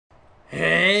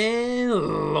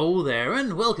Hello there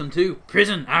and welcome to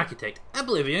Prison Architect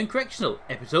Oblivion Correctional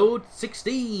episode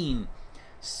 16.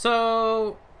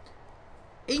 So,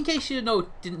 in case you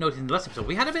didn't notice in the last episode,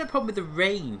 we had a bit of a problem with the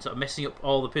rain sort of messing up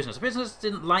all the prisoners. The prisoners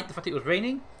didn't like the fact it was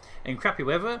raining and crappy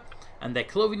weather, and their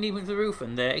clothing needed to the roof,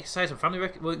 and their exercise and family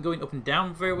weren't going up and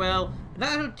down very well. And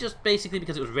that was just basically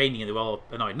because it was raining and they were all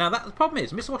annoyed. Now the problem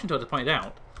is, Mr. Washington has pointed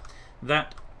out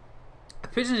that the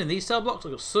prisoners in these cell blocks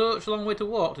have got such a long way to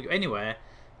walk to go anywhere.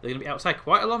 They're going to be outside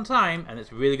quite a long time, and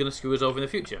it's really going to screw us over in the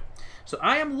future. So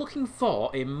I am looking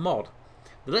for a mod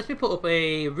that lets me put up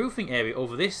a roofing area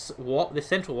over this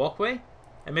central walkway,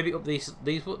 and maybe up this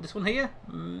one here,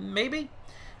 maybe.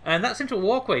 And that central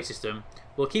walkway system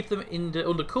will keep them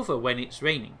under cover when it's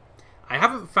raining. I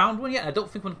haven't found one yet. I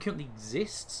don't think one currently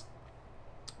exists.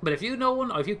 But if you know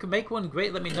one, or if you can make one,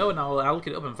 great. Let me know, and I'll look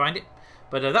it up and find it.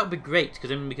 But that would be great, because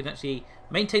then we can actually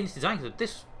maintain this design. Because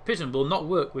this prison will not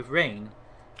work with rain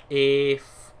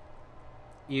if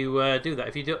you do that.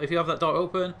 If you have that door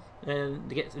open and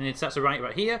it starts to rain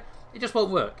right here, it just won't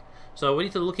work. So we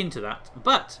need to look into that.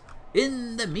 But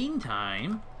in the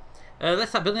meantime, let's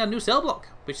start building our new cell block,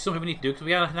 which is something we need to do because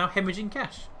we are now hemorrhaging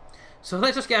cash. So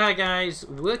let's just get our guys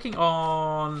working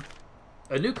on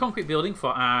a new concrete building for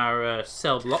our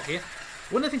cell block here.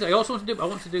 One of the things I also want to do, I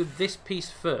want to do this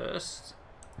piece first.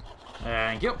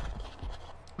 Thank you.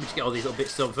 Let's get all these little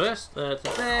bits done first.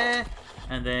 There,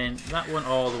 and then that one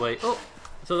all the way up.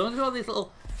 So I'm going to do all these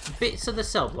little bits of the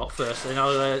cell block first, and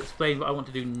I'll explain what I want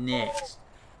to do next.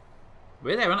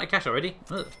 We're there, we're out of cash already.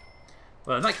 Ugh.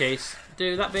 Well, in that case,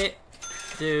 do that bit,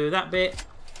 do that bit,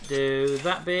 do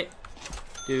that bit,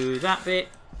 do that bit,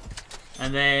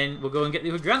 and then we'll go and get the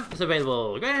other grants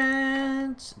available.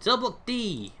 Grants! Cell block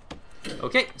D.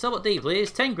 Okay, cell block D,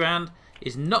 please. 10 grand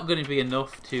is not going to be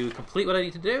enough to complete what I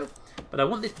need to do, but I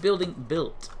want this building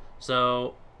built.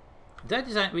 So,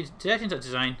 did I change that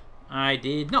design? I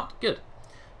did not. Good.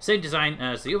 Same design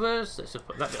as the others. Let's just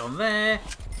put that bit on there,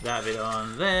 that bit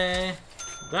on there,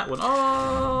 that one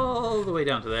all the way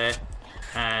down to there,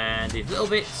 and these little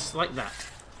bits like that.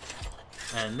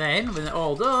 And then, when they're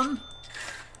all done,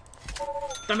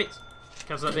 damn it,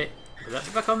 cancel that bit, put that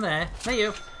bit back on there. There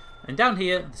you go. And down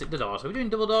here, zip the door. So we're doing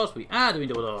double doors. We are doing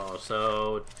double doors.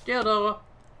 So jail door,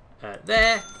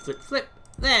 there, flip, flip,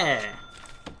 there,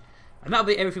 and that'll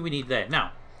be everything we need there.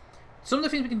 Now, some of the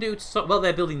things we can do to stop while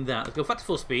they're building that. Let's go back to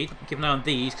full speed. Keep an eye on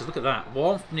these because look at that.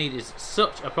 Warmth need is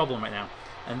such a problem right now,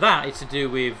 and that is to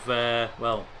do with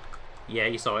well, yeah,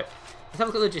 you saw it. Let's have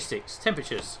a look at logistics,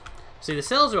 temperatures. See, the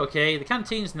cells are okay. The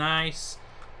canteen's nice.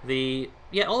 All the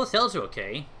cells are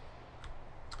okay.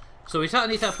 So we need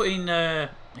to start putting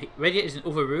radiators in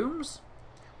other rooms,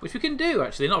 which we can do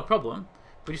actually, not a problem.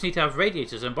 We just need to have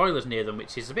radiators and boilers near them,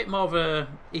 which is a bit more of an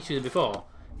issue than before.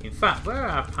 In fact, where are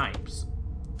our pipes?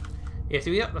 Yeah,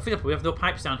 so we have no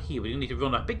pipes down here. We need to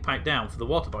run a big pipe down for the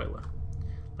water boiler,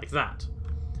 like that.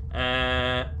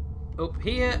 Up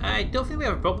here, I don't think we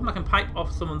have a problem. I can pipe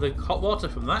off some of the hot water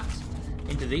from that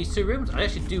into these two rooms. I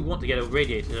actually do want to get a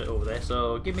radiator over there,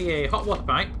 so give me a hot water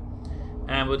pipe,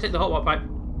 and we'll take the hot water pipe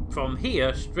from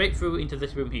here straight through into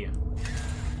this room here.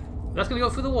 That's going to go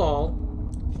through the wall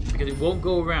because it won't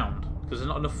go around because there's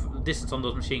not enough distance on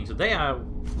those machines. So they are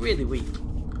really weak.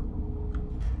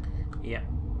 Yeah.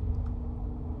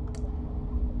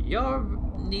 You're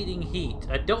needing heat.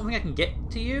 I don't think I can get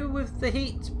to you with the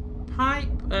heat pipe,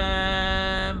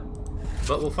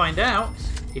 but we'll find out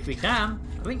if we can.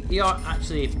 I think you're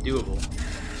actually doable.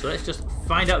 So let's just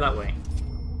find out that way.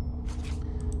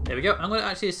 There we go. I'm going to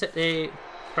actually set the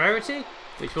priority,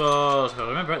 which was, if I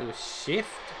remember right, it was shift.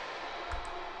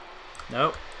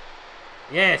 No.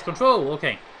 Yes, control.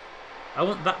 Okay. I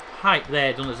want that pipe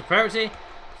there done as a priority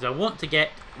because I want to get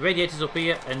radiators up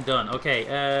here and done. Okay.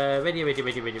 Ready.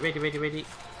 Radiator?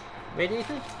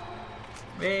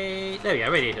 There we go.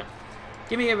 Radiator.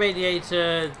 Give me a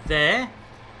radiator there,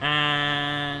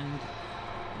 and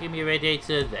give me a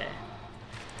radiator there.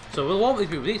 So we'll warm these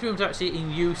rooms. These rooms are actually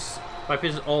in use by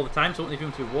prisoners all the time, so I want these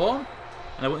rooms to be warm.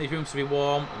 And I want these rooms to be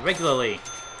warm regularly.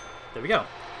 There we go.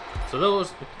 So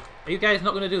those... Are you guys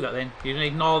not going to do that then? You're going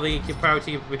to ignore the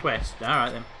priority request?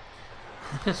 Alright then.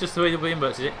 That's just the way the game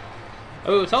works, is it?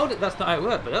 Oh, we were told that's not how it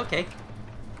worked, but okay.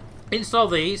 Install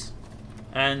these.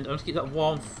 And I'll just keep that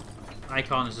warmth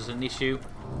icon as an issue.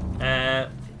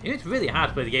 It's really hard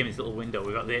to play the game in this little window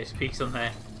without the HPs on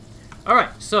there.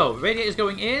 Alright, so radiator's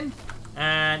going in.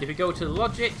 And if we go to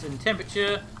logic and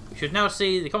temperature, we should now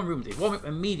see the common room. They warm up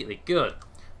immediately. Good.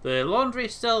 The laundry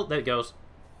is still... There it goes.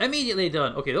 Immediately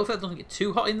done. Okay, hopefully that doesn't get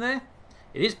too hot in there.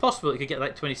 It is possible it could get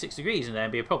like 26 degrees in there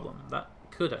and be a problem. That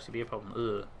could actually be a problem.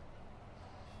 Ugh.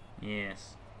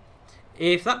 Yes.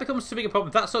 If that becomes too big a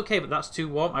problem, that's okay, but that's too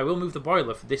warm. I will move the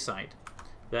boiler for this side.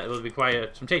 That will require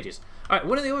some changes. Alright,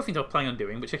 one of the other things I was planning on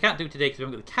doing, which I can't do today because I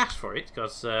haven't got the cash for it,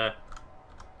 because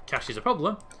cash is a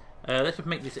problem. Let's just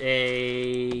make this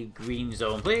a green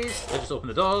zone, please. Let's just open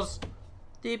the doors.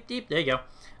 Deep, deep, there you go.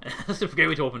 That's a great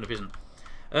way to open the prison.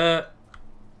 I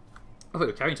thought we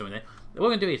were carrying something there. What we're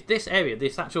going to do is this area,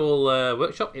 this actual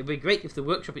workshop, it would be great if the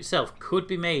workshop itself could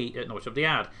be made, no, workshop, the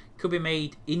yard, could be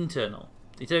made internal.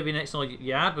 Instead of being an external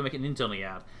yard, we're making an internal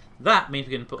yard. That means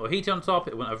we can put our heater on top,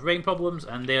 it won't have rain problems,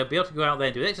 and they'll be able to go out there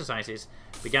and do exercises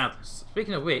regardless.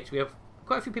 Speaking of which, we have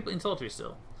quite a few people in solitary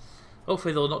still.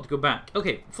 Hopefully they'll not go back.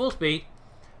 Okay, full speed.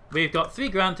 We've got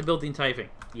 $3 to build the entire thing.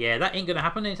 Yeah, that ain't going to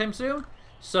happen anytime soon.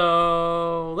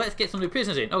 So, let's get some new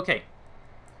prisoners in. Okay.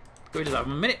 Go rid of that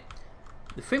for a minute.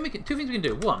 Two things we can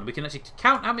do. One, we can actually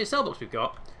count how many cell blocks we've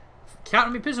got, count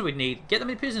how many prisoners we need, get that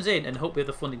many prisoners in, and hope we have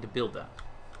the funding to build that.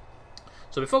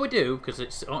 So before we do,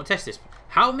 because I want to test this,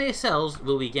 how many cells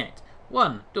will we get?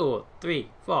 1, 2, 3,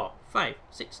 4, 5,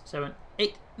 6, 7,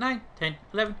 8, 9, 10,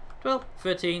 11, 12,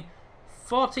 13,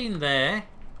 14 there.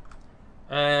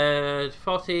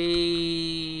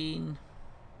 14...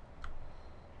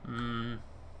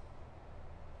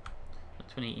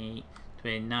 28,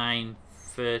 29,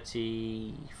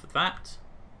 30 for that.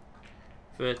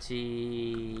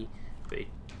 30...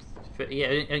 yeah, I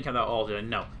didn't count that all, did I?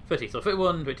 No. 30, so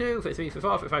 31, 32, 33,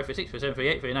 34, 35, 36, 37,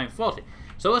 38, 39, 40.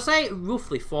 So I'll say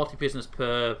roughly 40 prisoners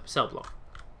per cell block.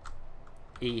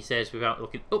 He says without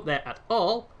looking up there at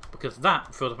all, because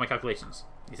that throws off my calculations.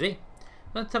 You see?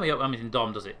 Don't tell me how many in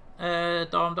dorm does it.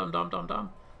 Dorm.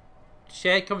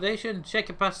 Shared accommodation? Shared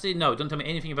capacity? No, don't tell me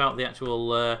anything about the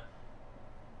actual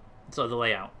sort of the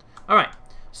layout. Alright,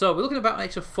 so we're looking at about an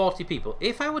extra 40 people.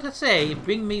 If I were to say,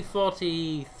 bring me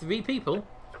 43 people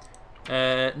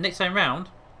next time round,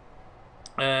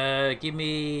 give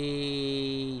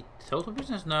me total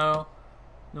business? No.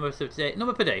 Number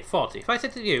per day, 40. If I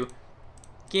said to you,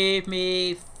 give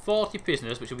me 40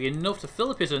 prisoners, which will be enough to fill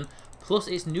the prison, plus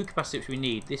its new capacity which we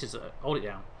need. This is, hold it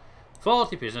down.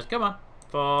 40 prisoners, come on.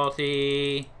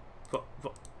 40.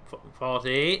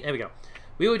 There we go.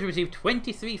 We would receive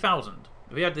 23,000.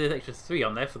 If we had the extra 3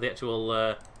 on there for the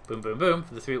actual boom, boom, boom,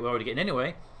 for the 3 we're already getting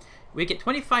anyway, we get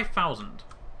 25,000.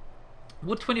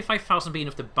 Would 25,000 be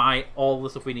enough to buy all the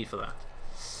stuff we need for that?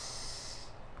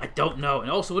 I don't know. And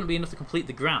it also wouldn't be enough to complete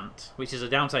the grant, which is a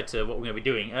downside to what we're going to be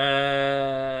doing.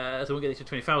 So we'll get the extra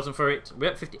 20,000 for it.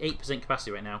 We're at 58%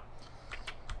 capacity right now.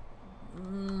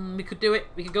 We could do it.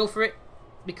 We could go for it.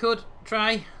 We could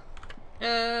try.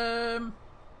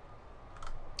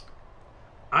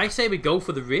 I say we go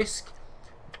for the risk.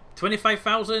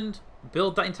 25,000.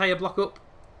 Build that entire block up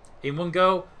in one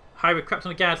go. Hire a crap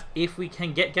ton of guards if we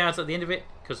can get guards at the end of it,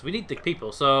 because we need the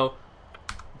people. So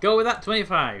go with that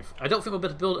 25. I don't think we'll be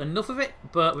able to build enough of it,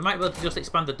 but we might be able to just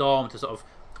expand the dorm to sort of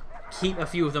keep a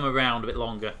few of them around a bit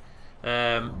longer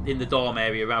in the dorm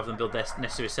area rather than build their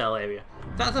necessary cell area.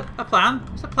 That's a plan.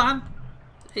 It's a plan.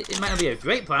 It might not be a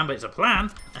great plan, but it's a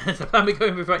plan. It's a plan we're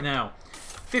going with right now.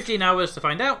 15 hours to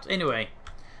find out. Anyway,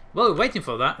 while we're waiting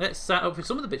for that, let's start up with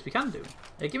some of the bits we can do.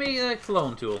 Give me a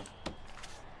clone tool.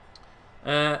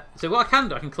 So what I can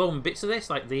do, I can clone bits of this,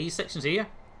 like these sections here.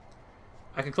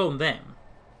 I can clone them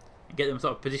and get them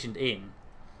sort of positioned in.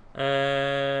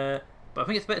 But I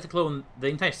think it's better to clone the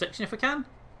entire section if I can.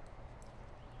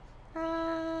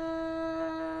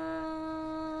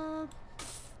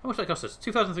 How much that cost us?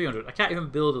 2,300. I can't even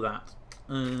build that.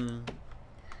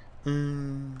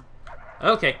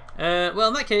 Okay. Well,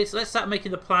 in that case, let's start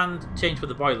making the planned change for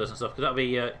the boilers and stuff, because that'll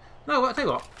be... No, I'll tell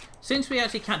you what. Since we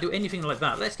actually can't do anything like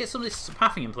that, let's get some of this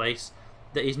pathing in place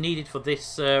that is needed for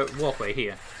this walkway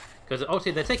here. Because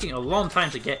obviously they're taking a long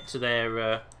time to get to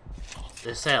their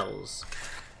cells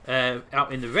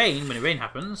out in the rain when the rain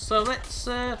happens. So let's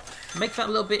make that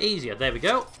a little bit easier. There we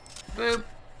go. Boom.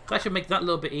 That should make that a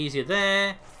little bit easier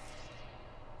there.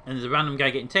 And there's a random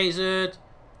guy getting tasered.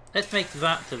 Let's make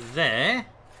that to there.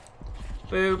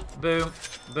 Boom, boom,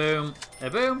 boom,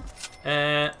 boom.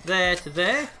 There to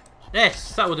there.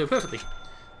 Yes, that will do perfectly.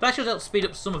 That should help speed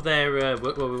up some of their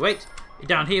work while we wait.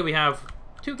 Down here we have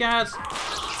 2 guards.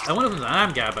 And one of them's an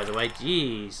arm guard, by the way.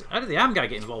 Jeez. How did the arm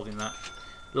guard get involved in that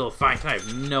little fight? I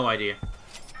have no idea.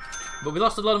 But we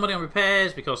lost a lot of money on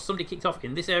repairs because somebody kicked off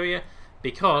in this area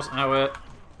because our...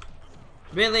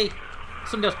 Really?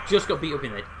 Somebody else just got beat up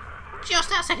in there. Just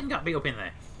that second got beat up in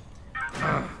there.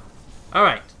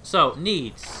 Alright, so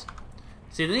needs.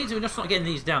 See, the needs, we're just not getting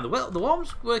these down. The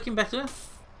warm's working better,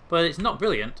 but it's not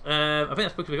brilliant. I think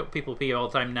that's because we've got people here all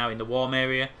the time now in the warm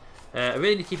area. I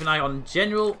really need to keep an eye on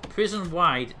general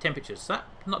prison-wide temperatures. That's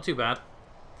not too bad.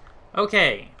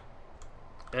 Okay.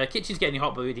 Kitchen's getting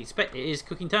hot, but we'd expect it is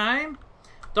cooking time.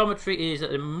 Dormitory is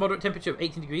at a moderate temperature of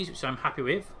 18 degrees, which I'm happy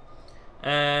with.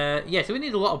 Yeah, so we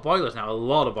need a lot of boilers now. A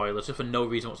lot of boilers, just for no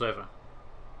reason whatsoever.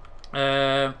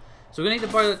 So we're going to need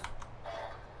a boiler...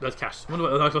 That's cash. I wonder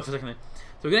what that was for a second there.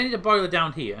 So we're going to need a boiler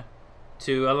down here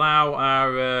to allow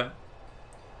our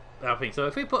thing. So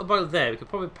if we put a boiler there, we could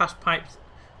probably pass pipes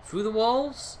through the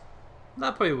walls.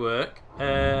 That'd probably work.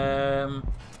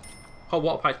 Hot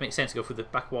water pipes make sense to go through the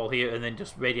back wall here and then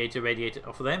just radiate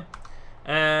off of them.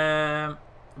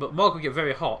 But more could get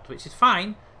very hot, which is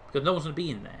fine because no one's going to be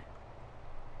in there.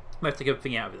 We have to take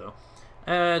everything out of it though.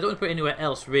 Don't want to put it anywhere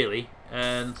else really,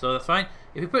 and so that's fine.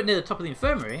 If we put it near the top of the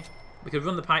infirmary, we could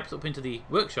run the pipes up into the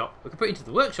workshop. We could put it into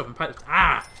the workshop and pipe.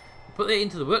 Put it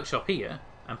into the workshop here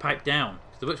and pipe down.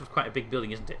 Because the workshop's quite a big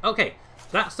building, isn't it? Okay,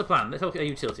 that's the plan. Let's look at our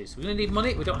utilities. We're going to need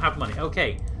money. We don't have money.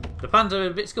 Okay, the plans are a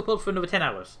bit scuppered for another 10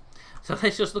 hours. So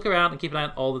let's just look around and keep an eye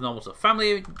on all the normal stuff.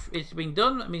 Family is being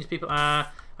done. That means people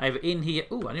are either in here.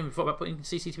 Oh, I didn't even thought about putting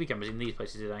CCTV cameras in these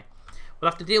places, did I?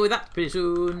 We'll have to deal with that pretty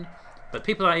soon. But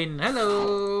people are in.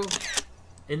 Hello,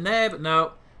 in there, but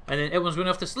no. And then everyone's going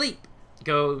off to sleep.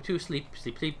 Go to sleep,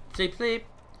 sleep, sleep, sleep, sleep.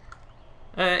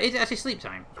 Is it actually sleep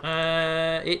time?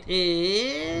 It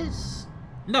is.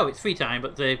 No, it's free time,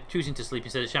 but they're choosing to sleep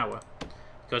instead of shower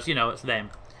because you know it's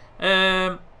them.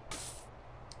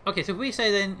 Okay, so if we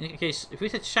say then, in case if we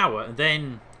said shower and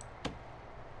then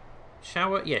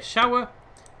shower, yeah, shower,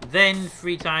 then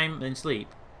free time, then sleep.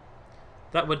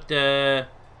 That would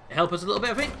help us a little bit,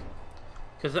 I think,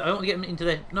 because I don't want to get them into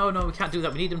their. No, we can't do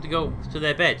that. We need them to go to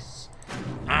their beds.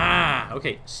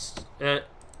 Okay. So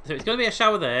it's going to be a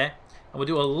shower there, and we'll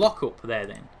do a lock-up there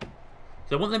then.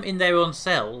 So I want them in their own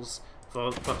cells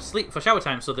for shower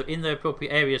time, so they're in the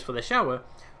appropriate areas for their shower,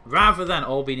 rather than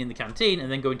all being in the canteen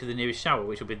and then going to the nearest shower,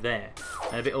 which will be there,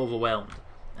 and a bit overwhelmed.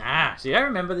 See, I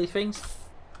remember these things.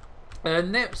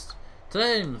 Next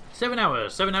time, 7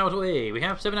 hours. 7 hours away. We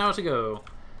have 7 hours to go.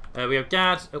 We have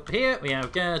guards up here. We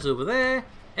have guards over there.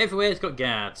 Everywhere it's got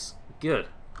guards. Good.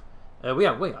 We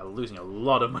are losing a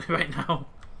lot of money right now.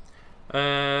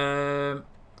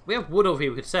 We have wood over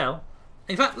here we could sell.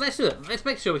 In fact, let's do it. Let's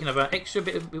make sure we can have an extra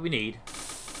bit we need.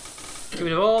 Get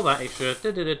rid of all that extra. I know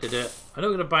we're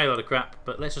going to buy a lot of crap,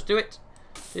 but let's just do it.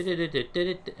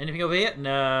 Anything over here?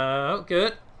 No.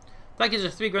 Good. That gives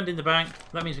us 3 grand in the bank.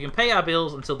 That means we can pay our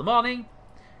bills until the morning.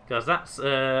 Because that's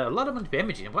a lot of money to be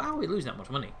imaging. Why are we losing that much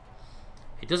money?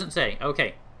 It doesn't say.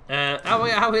 Okay. How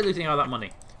are we losing all that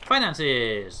money?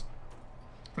 Finances.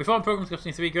 Reform programs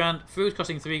costing 3 grand. Food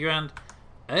costing 3 grand.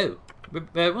 Oh.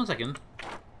 1 second.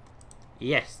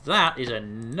 Yes, that is a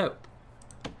nope.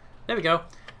 There we go.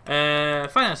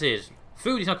 Finances.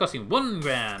 Food is now costing 1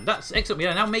 grand. That's excellent. We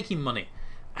are now making money.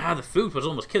 The food was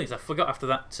almost killing us. I forgot after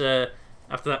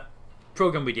that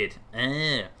program we did.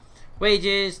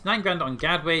 Wages. 9 grand on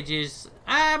guard wages.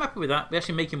 I'm happy with that. We're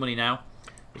actually making money now,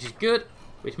 which is good.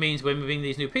 Which means when we bring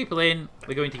these new people in,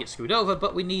 we're going to get screwed over,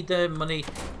 but we need the money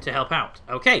to help out.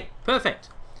 Okay, perfect.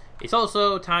 It's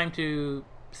also time to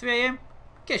 3 AM.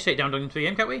 Get a shakedown done in 3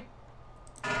 AM, can't we?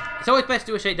 It's always best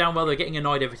to do a shakedown while they're getting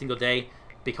annoyed every single day,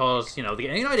 because, you know, they're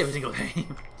getting annoyed every single day.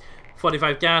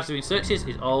 45 guards doing searches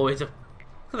is always a...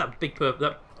 Look at that big purple,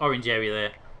 that orange area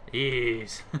there.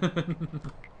 Yes.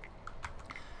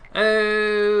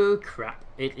 Oh, crap.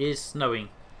 It is snowing.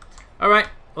 Alright.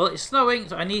 Well, it's snowing,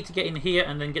 so I need to get in here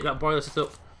and then get that boiler set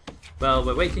up. Well,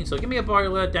 we're waiting, so give me a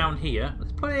boiler down here.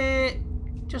 Let's put it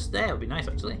just there. It would be nice,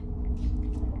 actually.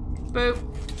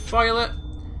 Boom. Boiler.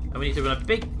 And we need to run a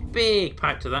big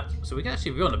pipe to that. So we can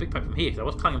actually run a big pipe from here, because I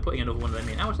was planning on putting another one of them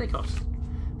in. How much do they cost?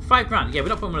 5 grand. Yeah, we're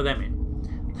not putting one of them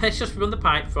in. Let's just run the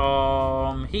pipe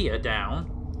from here down.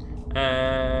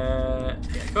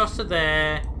 Across to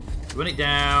there. Run it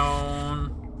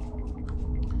down.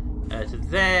 To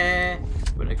there.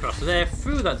 Run it across to there.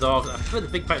 Through that door. I prefer the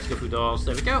big pipes to go through doors.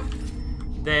 There we go.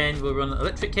 Then we'll run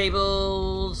electric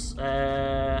cables.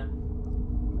 Well,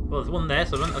 there's one there,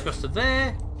 so run across to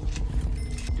there.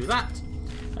 Do that.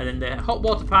 And then the hot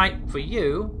water pipe for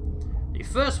you. The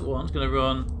first one's going to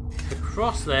run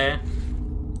across there.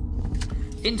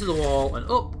 Into the wall and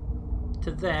up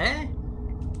to there.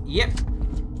 Yep.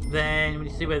 Then we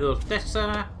need to see where those desks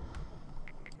are.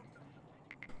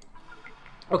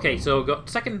 Okay, so we've got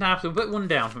second half, so we'll put one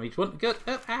down from each one. Good.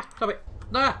 Stop it.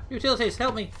 Utilities,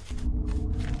 help me.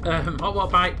 Hot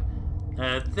water pipe.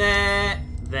 There.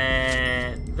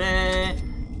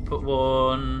 Put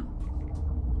one.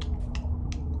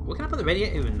 What can I put the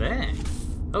radiator in there?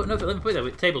 Oh, no, let me put it there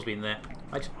with tables being there.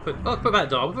 I just put. Oh, put it by that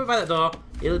door. We'll put it by that door.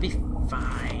 It'll be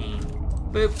fine.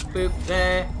 Boop, boop,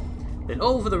 there. Then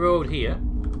over the road here,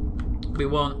 we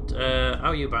want, how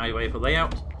are you by the way for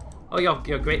layout? Oh,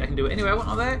 you're great, I can do it anyway I want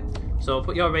on there. So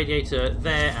put your radiator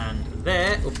there and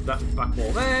there, up that back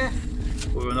wall there.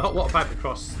 We'll run the hot water pipe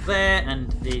across there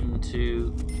and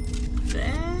into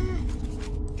there.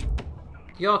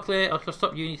 You're clear, I'll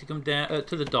stop you, need to come down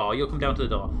to the door, you'll come down to the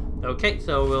door. Okay,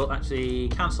 so we'll actually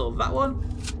cancel that one.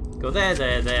 Go there,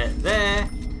 there, there, there.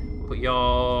 Put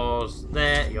yours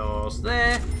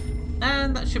there,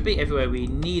 and that should be everywhere we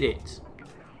need it.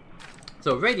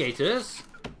 So radiators,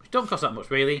 which don't cost that much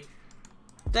really.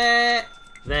 There,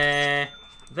 there,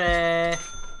 there,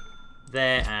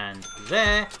 there, and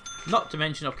there. Not to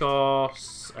mention, of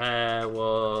course,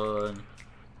 one,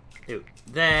 two,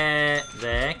 there,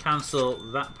 there.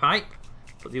 Cancel that pipe.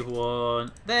 Put the other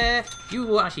one there. You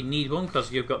will actually need one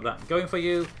because you've got that going for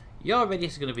you. Your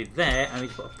radiator is going to be there, and we need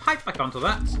to put a pipe back onto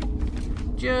that.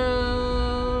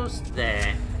 Just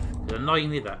there.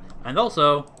 Annoyingly that. And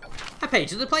also, a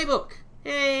page of the playbook.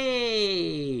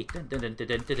 Yay! Dun, dun, dun, dun,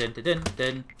 dun, dun, dun,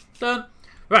 dun, dun.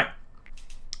 Right.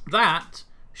 That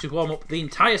should warm up the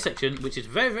entire section, which is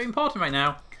very, very important right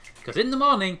now. Because in the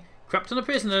morning, crap ton of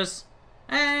prisoners,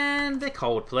 and the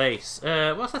cold place.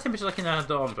 What's the temperature like in our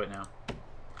dorms right now?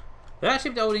 They're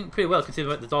actually holding pretty well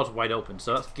considering that the doors are wide open,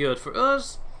 so that's good for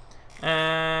us.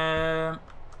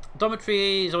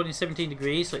 Dormitory is only 17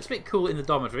 degrees, so it's a bit cool in the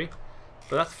dormitory,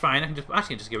 but that's fine. I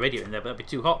can just get a radiator in there, but that'd be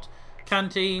too hot.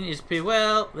 Canteen is pretty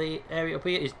well. The area up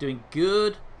here is doing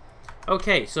good.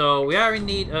 Okay, so we are in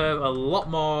need of a lot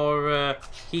more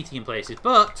heating in places,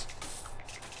 but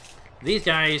these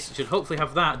guys should hopefully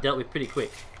have that dealt with pretty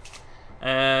quick.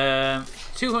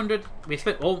 200. We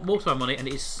spent most of our money, and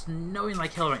it is snowing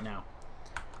like hell right now.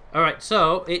 All right,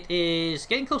 so it is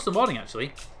getting close to morning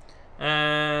actually. We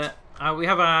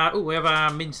have our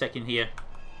minsec in here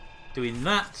doing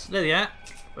that. There they are.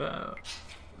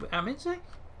 Our minsec?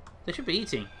 They should be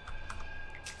eating.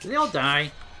 Did they all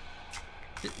die?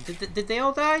 Did they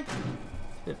all die?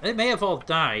 They may have all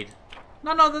died.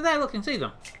 No, they're there. Look, I can see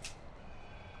them.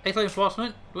 Excellent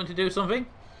enforcement. Want to do something?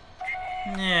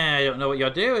 Nah, I don't know what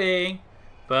you're doing.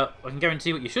 But I can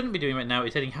guarantee what you shouldn't be doing right now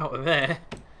is heading out of there.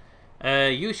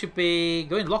 You should be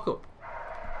going lockup.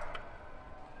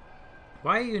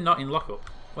 Why are you not in lockup?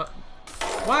 What?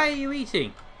 Why are you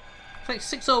eating? It's like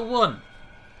 6:01.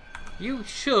 You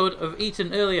should have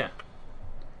eaten earlier.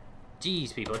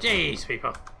 Jeez, people. Jeez,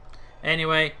 people.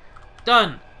 Anyway,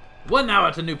 done. 1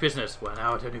 hour to new business. 1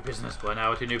 hour to new business. 1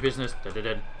 hour to new business. Da da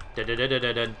da da da da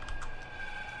da da.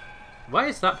 Why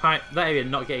is that area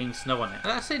not getting snow on it?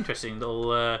 That's an interesting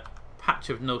little patch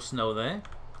of no snow there.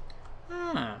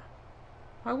 Ah,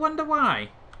 I wonder why.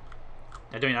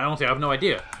 Honestly, I have no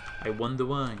idea. I wonder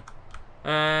why.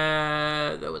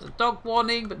 There was a dog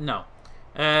warning, but no.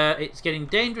 It's getting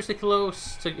dangerously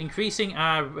close to increasing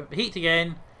our heat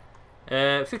again.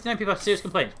 59 people have serious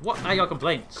complaints. What are your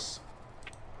complaints?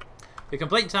 The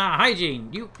complaints are hygiene.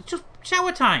 It's just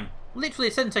shower time. Literally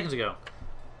 7 seconds ago.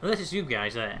 Unless it's you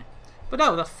guys there. But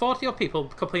no, that's 40 odd people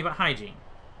complaining about hygiene.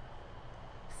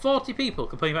 40 people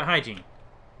complaining about hygiene.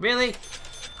 Really?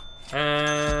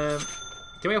 Can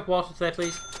we have water there,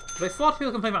 please? But 40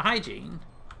 people complain about hygiene.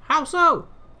 How so?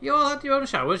 You all had your own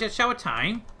showers. You had shower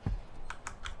time.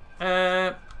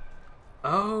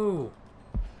 Oh.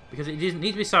 Because it doesn't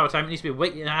need to be shower time. It needs to be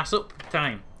wake your ass up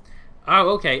time.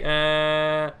 Oh, okay.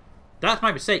 That's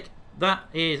my mistake. That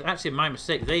is actually my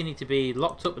mistake. They need to be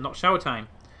locked up and not shower time.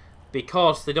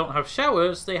 Because they don't have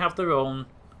showers, they have their own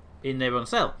in their own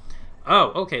cell.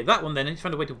 Oh, okay. That one then. I need to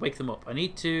find a way to wake them up. I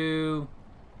need to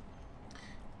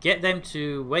get them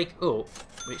to wake up.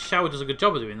 Which shower does a good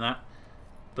job of doing that.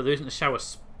 But there isn't a shower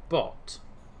spot.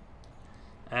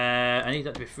 I need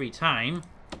that to be free time.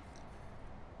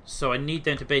 So I need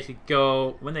them to basically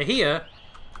go... When they're here,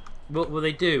 what will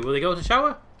they do? Will they go to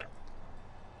shower?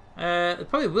 They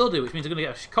probably will do, which means they're going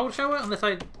to get a cold shower unless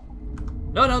I...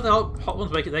 No, the hot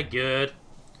ones make it. They're good.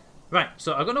 Right,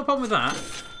 so I've got no problem with that.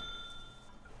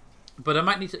 But I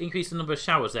might need to increase the number of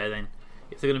showers there then.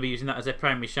 If they're going to be using that as their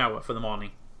primary shower for the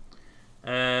morning.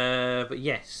 But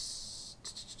yes.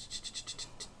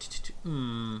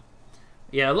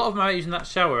 Yeah, a lot of them are using that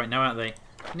shower right now, aren't they?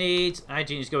 Needs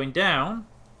hygiene is going down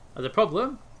as a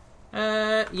problem.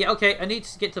 Yeah, okay. I need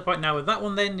to get to the point now where that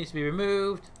one then needs to be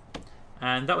removed.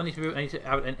 And that one needs to be removed. I need to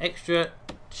have an extra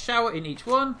shower in each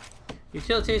one.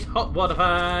 Utilities, hot water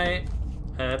pipe.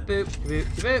 Boop, boop,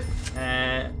 boop.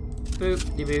 Boop,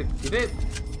 boop, boop.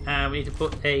 And we need to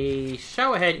put a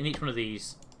shower head in each one of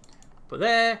these. Put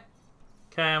there.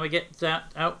 Can we get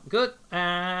that out? Good.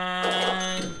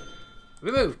 And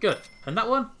remove. Good. And that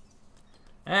one.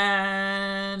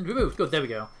 And remove. Good. There we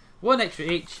go. One extra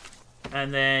each.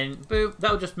 And then, boom,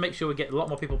 that'll just make sure we get a lot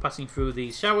more people passing through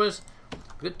these showers.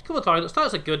 A couple of toilets.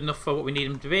 Toilets are good enough for what we need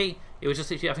them to be. It was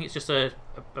just, I think it's just a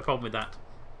problem with that.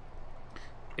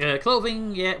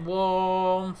 Clothing, yeah,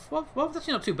 warm. Well, that's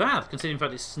actually not too bad, considering the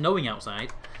fact it's snowing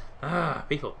outside. Ah,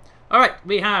 people. Alright,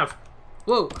 we have...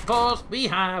 Whoa, pause. We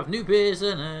have new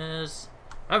prisoners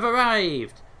have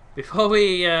arrived. Before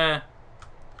we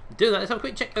do that, let's have a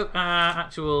quick check of our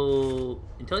actual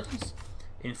intelligence.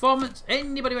 Informants.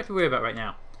 Anybody we have to worry about right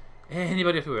now?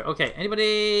 Anybody have to worry? Okay,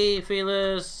 anybody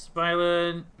fearless,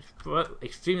 violent,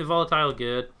 extremely volatile,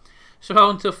 good.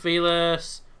 Strong, tough,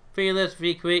 fearless,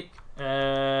 be quick,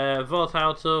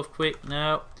 volatile, tough, quick,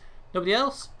 no. Nobody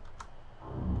else?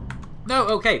 No,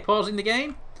 okay, pausing the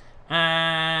game.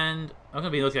 And I'm going to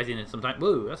be notified in some time.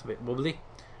 Whoa, that's a bit wobbly.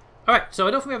 Alright, so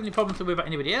I don't think we have any problems to worry about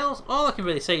anybody else. All I can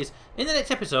really say is, in the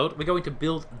next episode, we're going to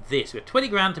build this. We have 20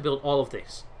 grand to build all of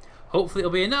this. Hopefully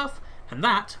it'll be enough, and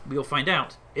that we'll find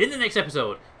out in the next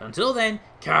episode. Until then,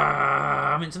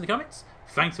 comments in the comments.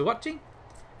 Thanks for watching,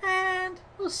 and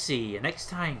we'll see you next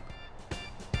time.